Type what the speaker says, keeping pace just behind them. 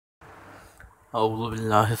اعوذ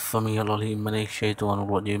باللہ السمیع العلیم من الشیطان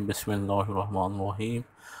الرجیم بسم اللہ الرحمن الرحیم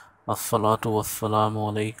الصلاة والسلام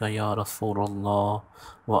علیکہ یا رسول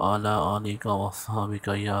اللہ وعلی آلک واصحابک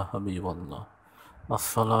یا حبیب اللہ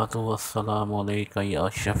الصلاة والسلام علیکہ یا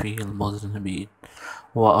شفیع المذنبین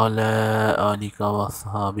وعلی آلک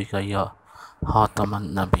واصحابک یا خاتم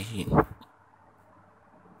النبیین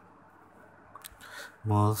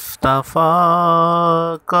مصطفیٰ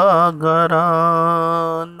کا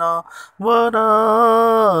گھرانہ ورا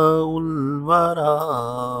الورا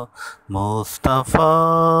مصطفیٰ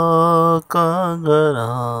کا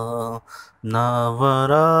گھرانہ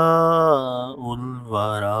ورا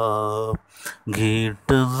الورا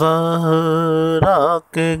گھیٹ زہرا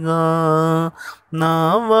کے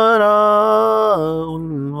گانا ورا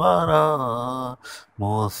الورا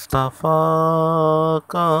مصطفیٰ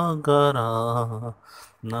کا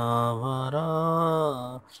گھرانہ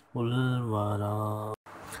ورا الورا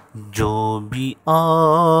جو بھی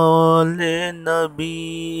آل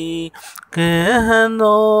نبی کے ہیں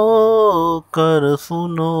نوکر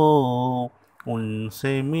سنو ان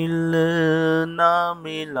سے ملنا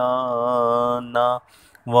ملانا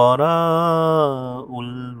ورا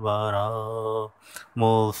الورا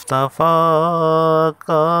مصطفیٰ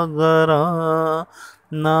کا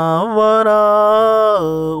گھرانہ ورا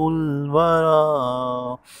الورا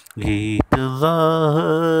گیت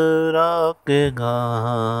زہرا کے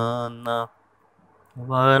گانا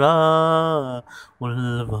ورا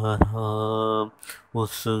الورا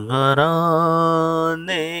اس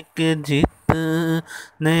گھرانے کے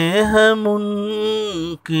جتنے ہیں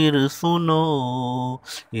منکر سنو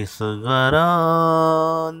اس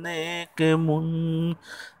گھرانے کے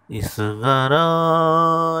اس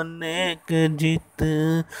گھرانے کے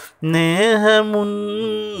جتنے ہیں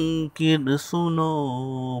منکر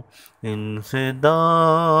سنو ان سے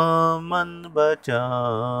دامن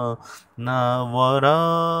بچانا ورا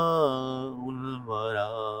الورا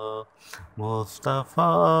مصطفیٰ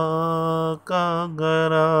کا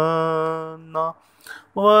گھرانہ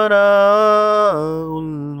ورا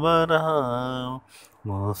الورا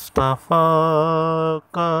مصطفیٰ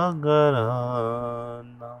کا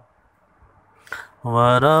گھرانہ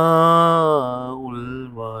ورا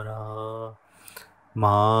الورا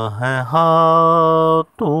ماں ہے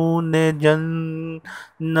خاتون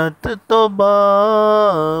جنت تو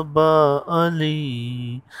بابا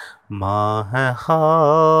علی ماں ہے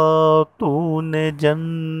خاتون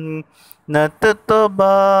جنت تو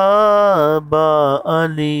بابا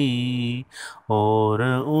علی اور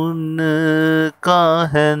ان کا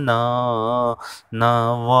ہے نا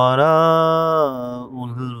ورا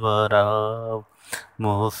الورا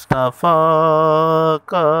مصطفیٰ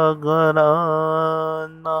کا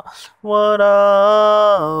گھرانہ ورا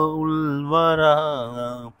الورا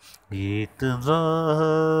گیت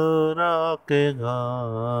زہرا کے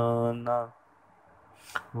گانا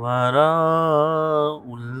ورا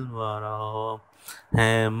الورا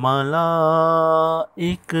ہے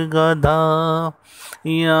ملائک گدا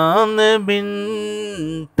یعنی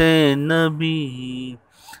بنت نبی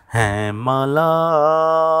ہے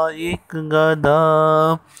ملائک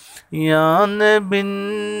گدا یعنی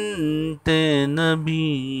بنت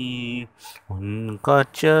نبی ان کا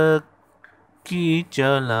چکی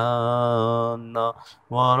چلانا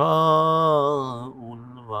ورا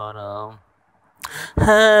الورا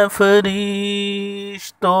ہے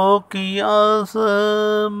فرشتوں کی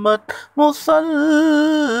عظمت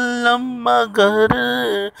مسلم مگر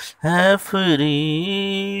ہے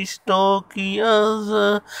فرشتوں کی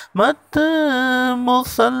عظمت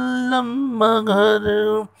مسلم مگر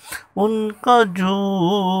ان کا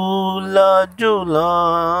جھولا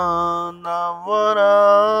جھلانا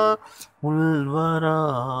ورا الورا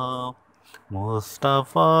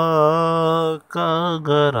مصطفیٰ کا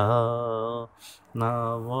گھرانہ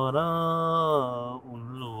ورا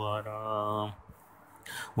الورا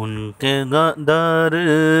ان کے در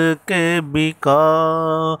کے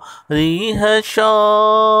بھکاری ہے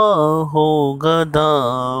شاہ و گدا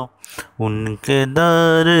ان کے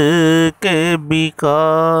در کے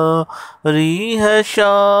بھکاری ہے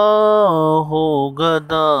شاہ و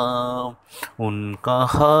گدا ان کا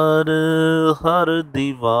ہر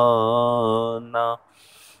دیوانہ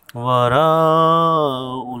ورا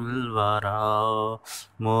الورا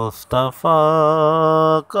مصطفیٰ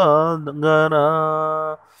کا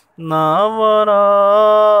گھرانہ ورا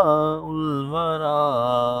الورا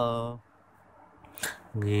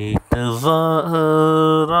گیت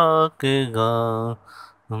زہرا کے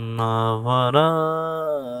گانا ورا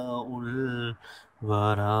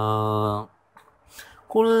الورا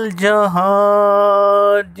کل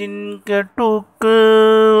جہاں جن کے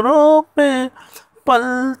ٹکڑوں پہ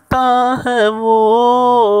پلتا ہے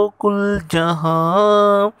وہ کل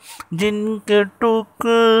جہاں، جن کے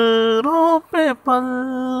ٹکڑوں پہ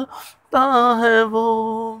پلتا ہے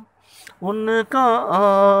وہ، ان کا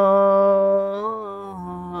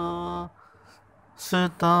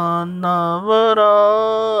ستانہ ورا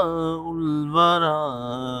الورا،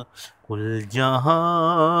 کل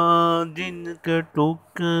جہاں جن کے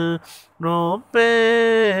ٹکڑوں پہ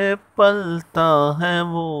پلتا ہے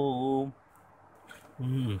وہ،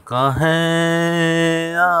 ان کا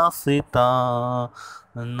ہے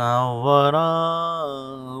آستانہ ورا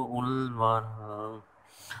الورا۔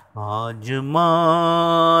 آج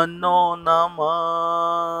مانو نہ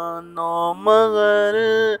مانو مگر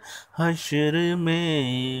حشر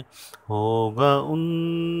میں ہوگا ان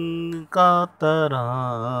کا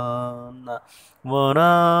ترانہ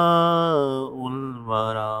ورا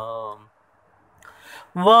الورا۔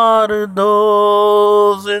 وار دو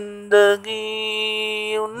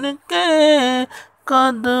زندگی ان کے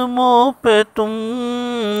قدموں پہ تم،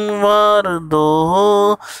 وار دو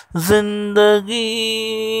زندگی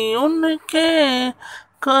ان کے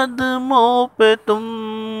قدموں پہ تم،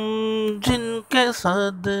 جن کے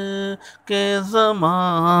صدقے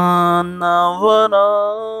زمانہ ورا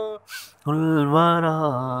الورا،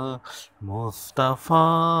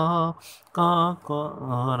 مصطفیٰ کا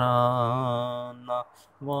گھرانہ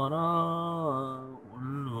ورا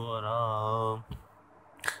الورا۔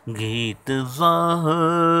 گیت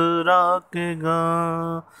زہرا کے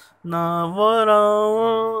گانا ورا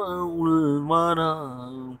الورا،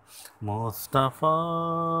 مصطفیٰ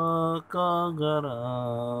کا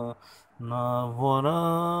گھرانہ ورا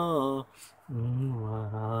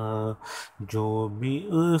الورا۔ جو بھی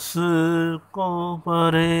اس کو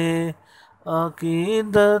پڑھے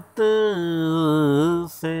عقیدت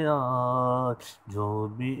سے آج، جو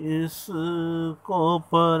بھی اس کو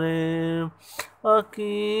پڑھے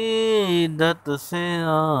عقیدت سے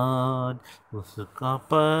آج، اس کا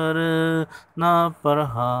پڑھنا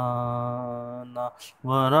پڑھانا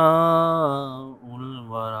ورا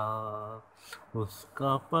الورا، اس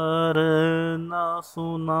کا پڑھنا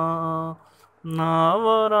سنانا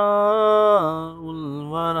ورا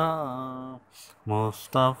الورا،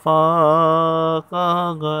 مصطفیٰ کا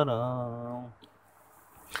گھرانہ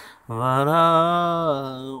ورا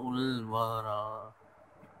الورا۔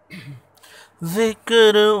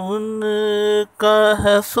 ذکر ان کا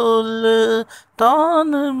ہے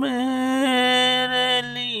سلطان میرے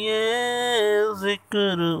لیے،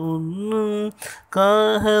 ذکر ان کا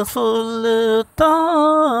ہے سلطان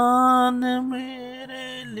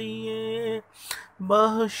میرے لیے،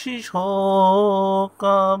 بخششوں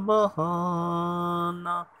کا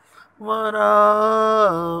بہانہ ورا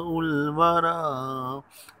الورا،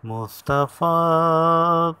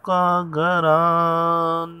 مصطفیٰ کا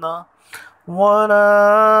گھرانہ ورا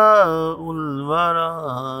الورا۔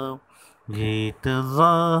 گیت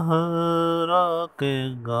زہرا کے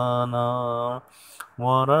گانا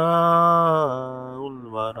ورا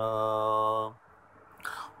الورا۔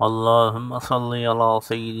 اللہم صلی علی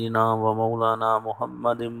سیدنا و مولانا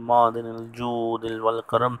محمد معدن الجود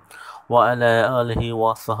والکرم وعلی آلہ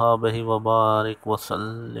و صحابہ وبارک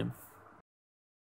وسلم۔